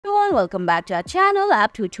everyone, welcome back to our channel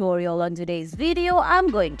app tutorial. On today's video, I'm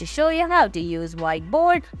going to show you how to use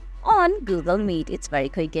Whiteboard on Google Meet. It's very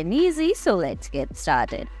quick and easy, so let's get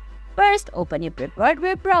started. First, open your preferred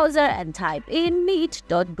web browser and type in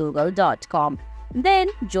meet.google.com. Then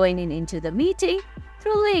join into the meeting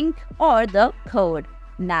through link or the code.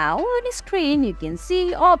 Now on the screen, you can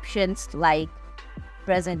see options like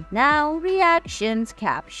present now, reactions,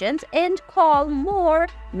 captions, and call, more,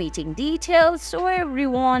 meeting details, show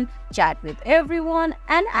everyone, chat with everyone,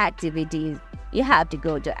 and activities. You have to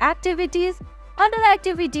go to activities. Under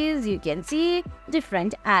activities, you can see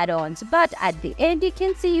different add-ons, but at the end, you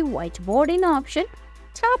can see whiteboarding option.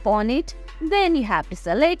 Tap on it. Then you have to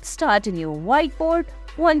select start a new whiteboard.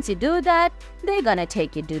 Once you do that, they're gonna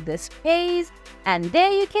take you to this page, and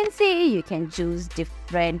there you can see you can choose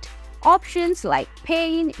different options like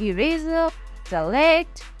paint, eraser,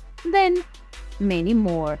 select, then many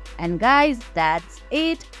more. And guys, that's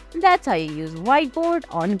it. That's how you use Whiteboard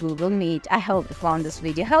on Google Meet. I hope you found this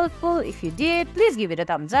video helpful. If you did, please give it a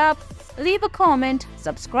thumbs up, leave a comment,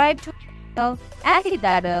 subscribe to our channel, and hit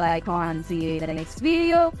that bell icon. See you in the next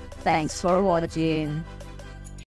video. Thanks for watching.